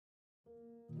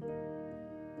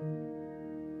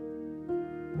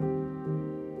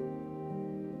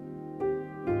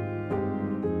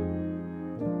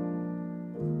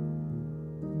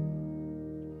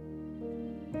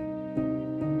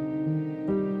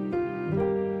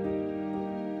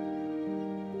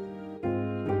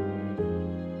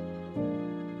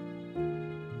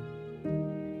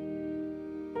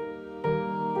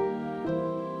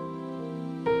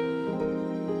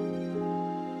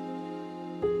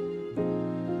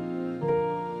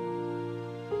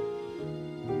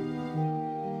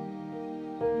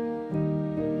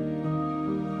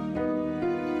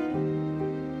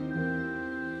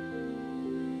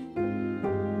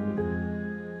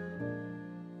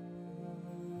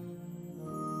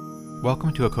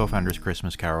Welcome to a Co-Founders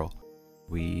Christmas Carol.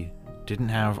 We didn't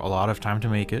have a lot of time to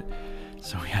make it,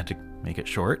 so we had to make it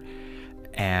short,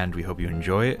 and we hope you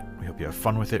enjoy it. We hope you have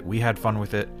fun with it. We had fun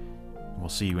with it. We'll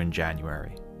see you in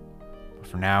January. But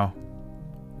for now,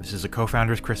 this is a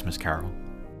Co-Founders Christmas Carol.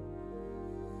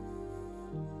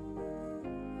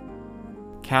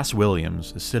 Cass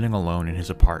Williams is sitting alone in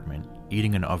his apartment,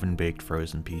 eating an oven-baked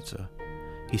frozen pizza.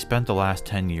 He spent the last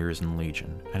 10 years in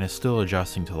Legion, and is still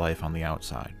adjusting to life on the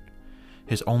outside.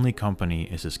 His only company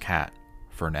is his cat,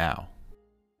 for now.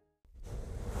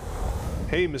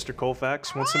 Hey, Mr.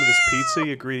 Colfax, want some of this pizza,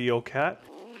 you greedy old cat?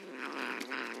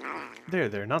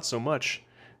 There, not so much.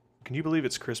 Can you believe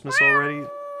it's Christmas already?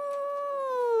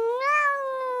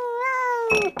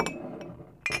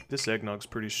 This eggnog's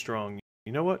pretty strong.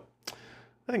 You know what?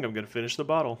 I think I'm gonna finish the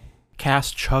bottle.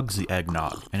 Cass chugs the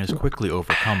eggnog and is quickly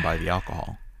overcome by the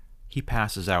alcohol. He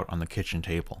passes out on the kitchen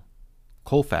table.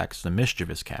 Colfax, the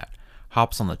mischievous cat,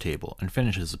 hops on the table and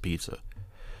finishes the pizza.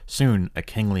 Soon, a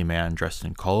kingly man dressed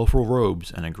in colorful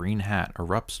robes and a green hat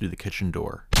erupts through the kitchen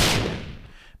door.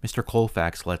 Mr.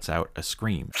 Colfax lets out a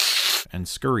scream and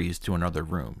scurries to another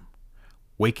room,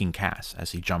 waking Cass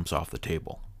as he jumps off the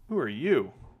table. Who are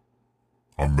you?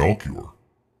 I'm Melchior.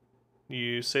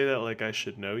 You say that like I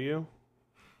should know you?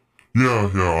 Yeah,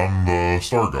 I'm the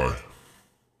star guy.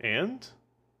 And?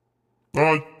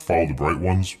 I follow the bright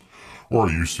ones. Or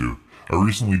I used to. I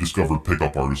recently discovered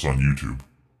pickup artists on YouTube.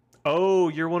 Oh,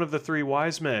 you're one of the three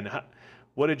wise men.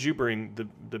 What did you bring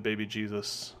the baby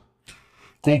Jesus?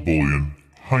 Gold bullion.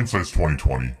 Hindsight's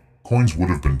 2020. Coins would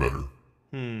have been better.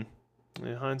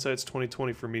 Yeah, hindsight's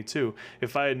 2020 for me too.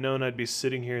 If I had known I'd be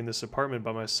sitting here in this apartment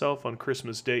by myself on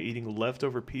Christmas Day eating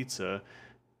leftover pizza,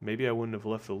 maybe I wouldn't have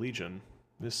left the Legion.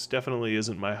 This definitely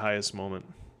isn't my highest moment.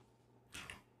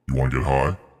 You want to get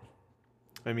high?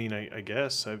 I mean, I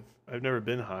guess. I've never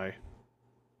been high.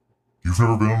 You've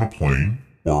never been on a plane?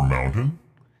 Or a mountain?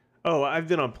 Oh, I've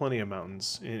been on plenty of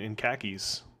mountains, in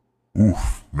khakis.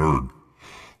 Oof, nerd.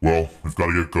 Well, we've got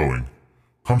to get going.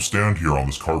 Come stand here on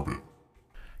this carpet.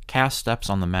 Cass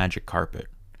steps on the magic carpet.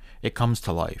 It comes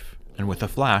to life, and with a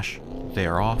flash, they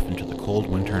are off into the cold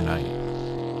winter night.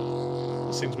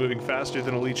 This thing's moving faster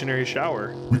than a legionary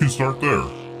shower. We can start there.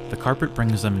 The carpet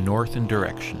brings them north in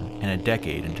direction and a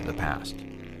decade into the past.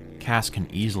 Cass can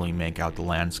easily make out the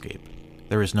landscape.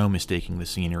 There is no mistaking the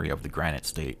scenery of the Granite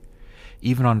State.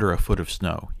 Even under a foot of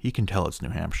snow, he can tell it's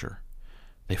New Hampshire.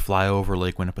 They fly over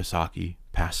Lake Winnipesaukee,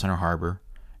 past Center Harbor,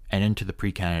 and into the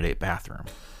pre-candidate bathroom.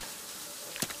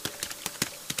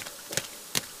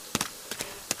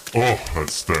 Oh, that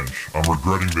stench. I'm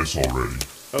regretting this already.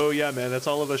 Oh yeah, man, that's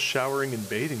all of us showering in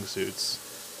bathing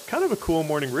suits. Kind of a cool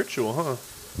morning ritual, huh?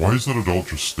 Why is that adult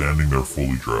just standing there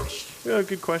fully dressed? Yeah,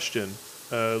 good question.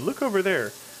 Look over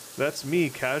there. That's me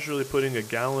casually putting a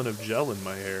gallon of gel in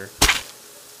my hair.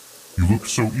 You look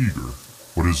so eager.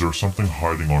 But is there something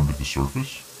hiding under the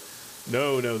surface?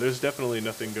 No, there's definitely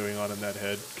nothing going on in that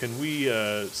head. Can we,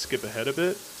 skip ahead a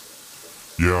bit?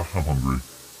 Yeah, I'm hungry.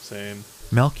 Same.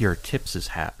 Melchior tips his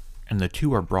hat, and the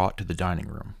two are brought to the dining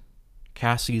room.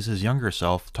 Cass sees his younger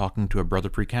self talking to a brother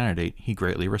pre-candidate he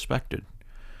greatly respected.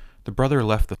 The brother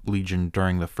left the Legion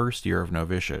during the first year of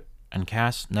novitiate, and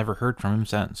Cass never heard from him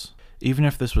since. Even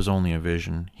if this was only a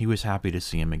vision, he was happy to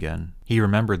see him again. He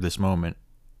remembered this moment,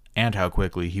 and how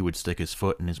quickly he would stick his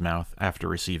foot in his mouth after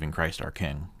receiving Christ our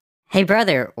King. Hey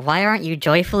brother, why aren't you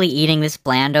joyfully eating this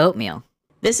bland oatmeal?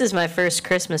 This is my first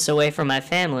Christmas away from my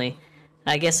family.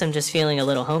 I guess I'm just feeling a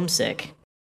little homesick.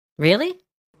 Really?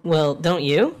 Well, don't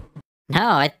you? No,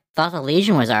 I thought the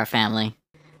Legion was our family.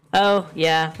 Oh,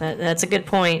 yeah, that's a good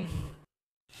point.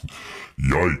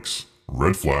 Yikes.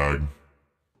 Red flag.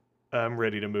 I'm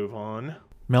ready to move on.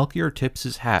 Melchior tips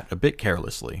his hat a bit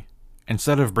carelessly.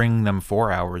 Instead of bringing them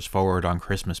 4 hours forward on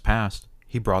Christmas past,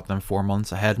 he brought them 4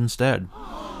 months ahead instead.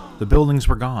 The buildings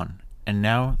were gone, and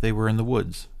now they were in the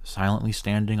woods, silently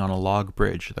standing on a log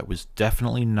bridge that was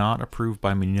definitely not approved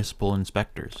by municipal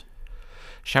inspectors.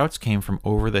 Shouts came from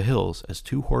over the hills as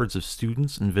two hordes of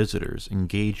students and visitors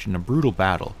engaged in a brutal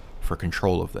battle for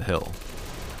control of the hill.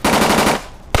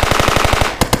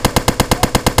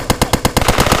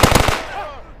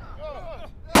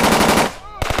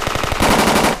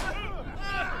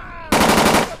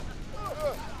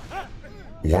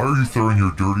 Why are you throwing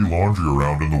your dirty laundry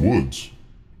around in the woods?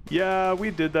 Yeah,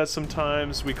 we did that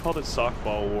sometimes. We called it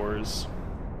sockball wars.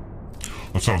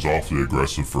 That sounds awfully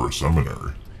aggressive for a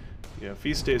seminary. Yeah,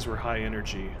 feast days were high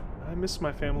energy. I miss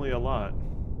my family a lot.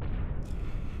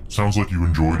 Sounds like you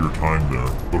enjoyed your time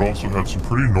there, but also had some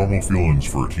pretty normal feelings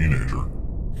for a teenager.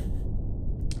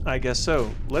 I guess so.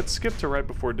 Let's skip to right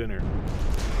before dinner.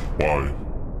 Why?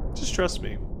 Just trust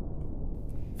me.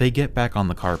 They get back on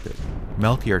the carpet.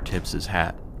 Melchior tips his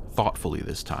hat, thoughtfully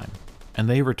this time, and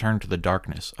they return to the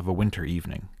darkness of a winter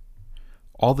evening.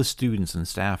 All the students and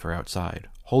staff are outside,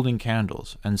 holding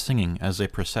candles and singing as they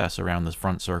process around the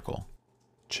front circle.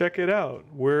 Check it out.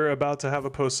 We're about to have a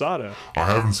posada. I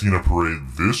haven't seen a parade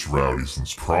this rowdy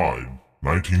since Pride,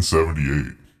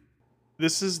 1978.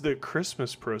 This is the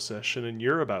Christmas procession, and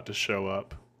you're about to show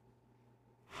up.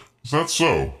 Is that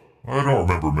so? I don't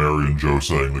remember Mary and Joe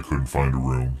saying they couldn't find a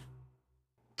room.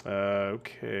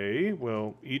 Okay.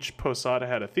 Well, each posada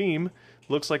had a theme.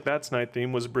 Looks like that night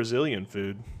theme was Brazilian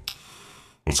food.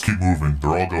 Let's keep moving.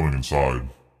 They're all going inside.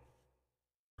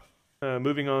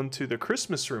 Moving on to the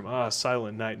Christmas room. Ah,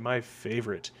 Silent Night, my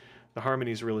favorite. The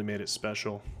harmonies really made it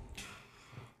special.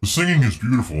 The singing is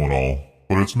beautiful and all,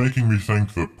 but it's making me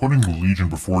think that putting the Legion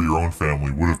before your own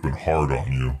family would have been hard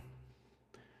on you.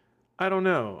 I don't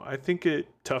know. I think it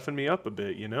toughened me up a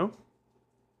bit, you know?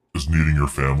 Is needing your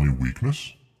family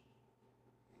weakness?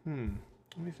 Let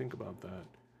me think about that.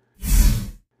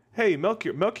 Hey,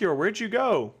 Melchior, where'd you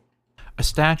go? A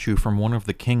statue from one of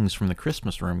the kings from the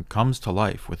Christmas room comes to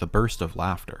life with a burst of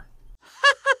laughter.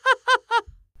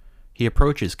 He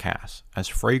approaches Cass as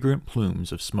fragrant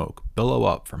plumes of smoke billow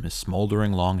up from his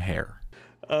smoldering long hair.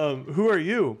 Who are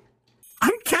you?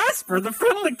 I'm Casper, the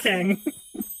Friendly King.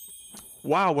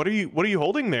 Wow, what are you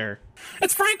holding there?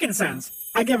 It's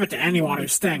frankincense. I give it to anyone who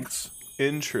stinks.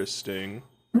 Interesting.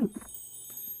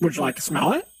 Would you like to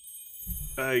smell it?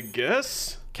 I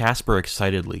guess? Casper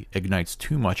excitedly ignites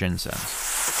too much incense.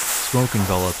 Smoke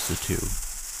envelops the two,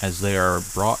 as they are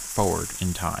brought forward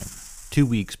in time, 2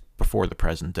 weeks before the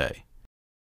present day.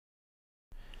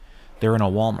 They're in a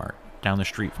Walmart, down the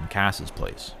street from Cass's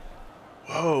place.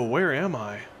 Whoa, where am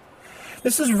I?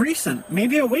 This is recent,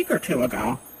 maybe a week or two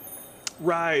ago.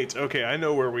 Right, okay, I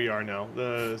know where we are now.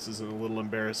 This is a little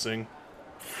embarrassing.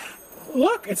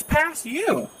 Look, it's past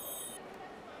you.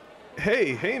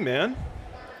 Hey, man.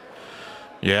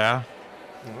 Yeah?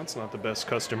 Well, that's not the best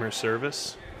customer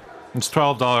service. It's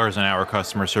 $12 an hour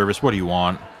customer service. What do you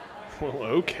want? Well,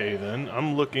 okay then.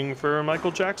 I'm looking for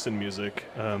Michael Jackson music.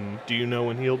 Do you know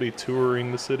when he'll be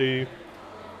touring the city?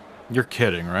 You're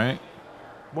kidding, right?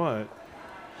 What?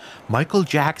 Michael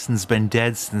Jackson's been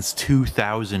dead since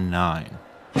 2009.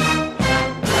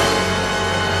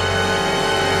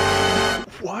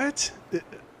 What?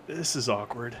 This is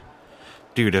awkward.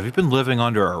 Dude, have you been living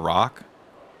under a rock?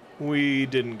 We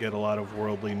didn't get a lot of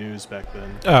worldly news back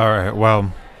then. Alright,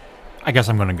 well, I guess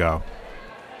I'm gonna go.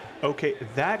 Okay,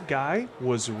 that guy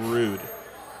was rude.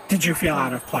 Did you feel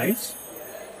out of place?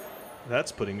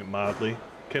 That's putting it mildly.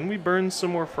 Can we burn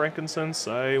some more frankincense?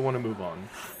 I want to move on.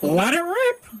 Let it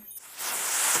rip.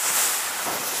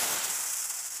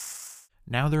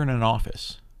 Now they're in an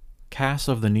office. Cass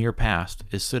of the near past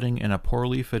is sitting in a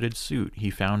poorly fitted suit he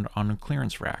found on a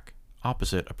clearance rack,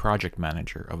 opposite a project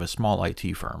manager of a small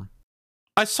IT firm.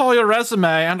 I saw your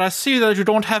resume and I see that you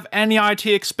don't have any IT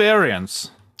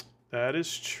experience. That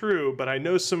is true, but I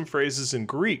know some phrases in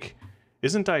Greek.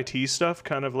 Isn't IT stuff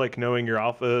kind of like knowing your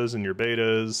alphas and your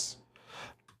betas?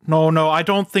 No, I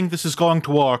don't think this is going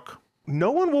to work.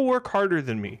 No one will work harder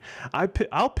than me.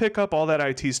 I'll pick up all that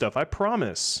IT stuff, I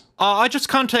promise. I just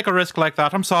can't take a risk like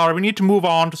that. I'm sorry. We need to move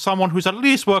on to someone who's at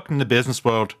least working in the business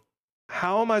world.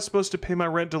 How am I supposed to pay my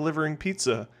rent delivering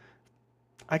pizza?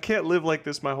 I can't live like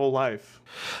this my whole life.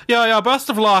 Yeah,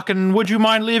 best of luck, and would you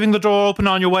mind leaving the door open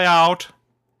on your way out?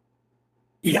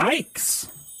 Yikes.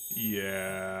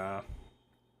 Yeah.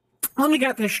 Let me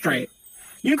get this straight.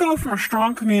 You go from a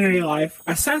strong community life,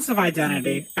 a sense of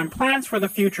identity, and plans for the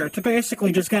future to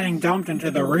basically just getting dumped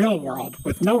into the real world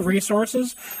with no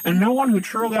resources and no one who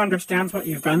truly understands what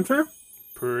you've been through?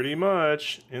 Pretty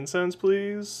much. Incense,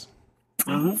 please.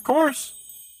 Of course.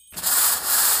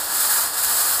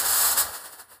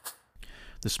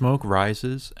 The smoke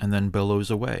rises and then billows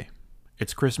away.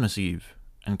 It's Christmas Eve,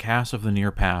 and Cass of the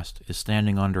near past is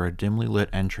standing under a dimly lit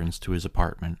entrance to his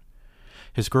apartment.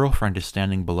 His girlfriend is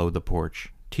standing below the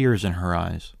porch, tears in her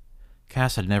eyes.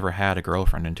 Cass had never had a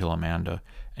girlfriend until Amanda,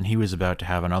 and he was about to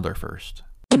have another first.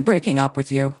 I'm breaking up with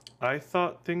you. I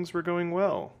thought things were going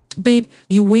well. Babe,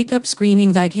 you wake up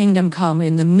screaming thy kingdom come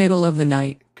in the middle of the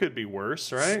night. Could be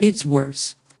worse, right? It's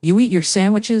worse. You eat your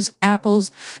sandwiches,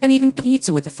 apples, and even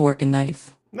pizza with a fork and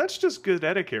knife. That's just good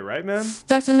etiquette, right, man?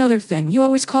 That's another thing. You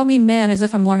always call me man as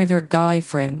if I'm one of your guy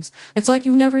friends. It's like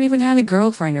you've never even had a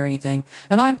girlfriend or anything.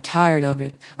 And I'm tired of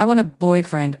it. I want a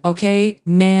boyfriend, okay,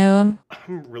 man?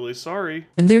 I'm really sorry.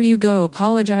 And there you go,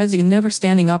 apologizing and never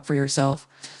standing up for yourself.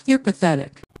 You're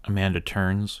pathetic. Amanda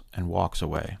turns and walks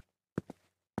away.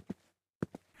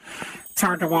 It's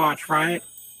hard to watch, right?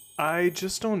 I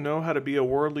just don't know how to be a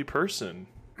worldly person.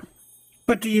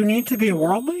 But do you need to be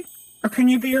worldly? Or can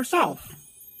you be yourself?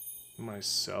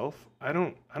 Myself? I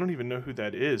don't even know who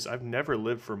that is. I've never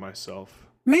lived for myself.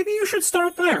 Maybe you should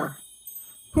start there.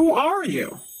 Who are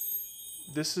you?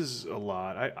 This is a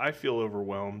lot. I feel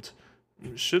overwhelmed.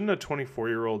 Shouldn't a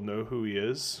 24-year-old know who he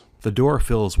is? The door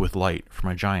fills with light from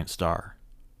a giant star.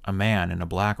 A man in a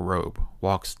black robe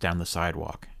walks down the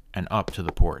sidewalk and up to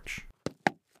the porch.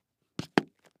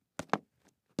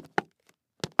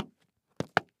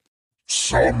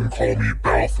 Some call me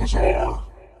Balthazar.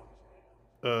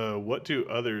 What do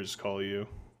others call you?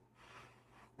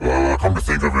 Come to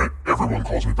think of it, everyone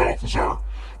calls me Balthazar,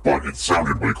 but it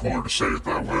sounded way cooler to say it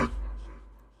that way.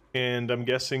 And I'm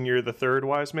guessing you're the third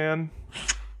wise man?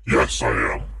 Yes, I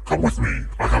am. Come with me.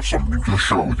 I have something to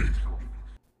show thee.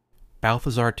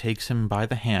 Balthazar takes him by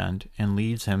the hand and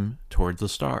leads him towards the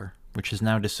star, which has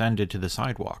now descended to the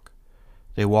sidewalk.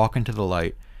 They walk into the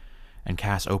light, and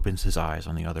Cass opens his eyes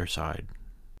on the other side.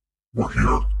 We're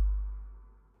here.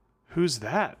 Who's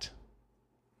that?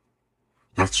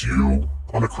 That's you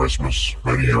on a Christmas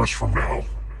many years from now.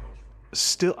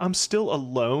 I'm still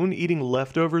alone eating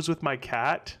leftovers with my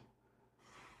cat?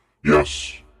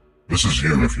 Yes, this is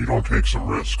you if you don't take some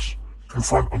risks,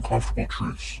 confront uncomfortable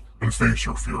truths, and face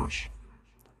your fears.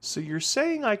 So you're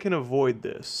saying I can avoid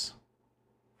this?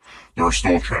 There is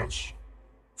still a chance.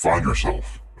 Find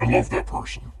yourself and love that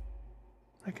person.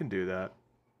 I can do that.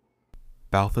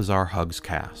 Balthazar hugs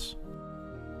Cass.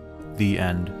 The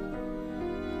end.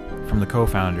 From the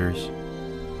co-founders,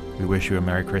 we wish you a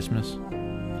Merry Christmas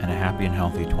and a happy and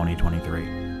healthy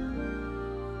 2023.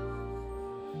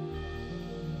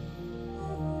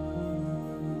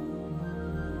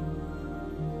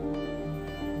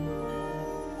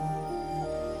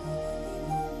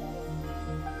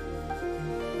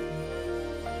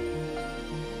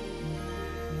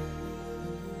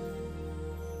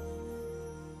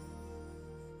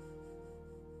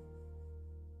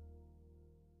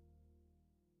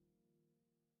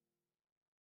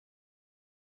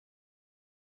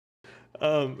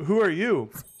 Who are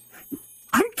you?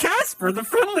 I'm Casper, the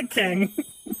Friendly King.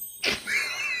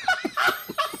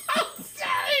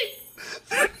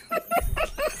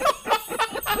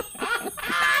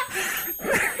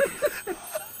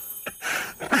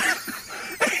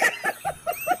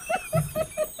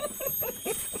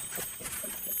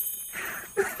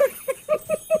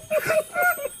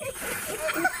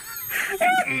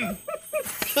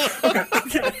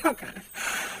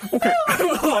 Okay.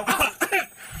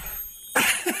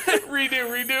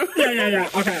 Redo. Yeah,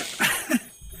 okay.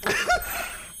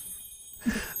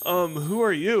 Who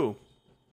are you?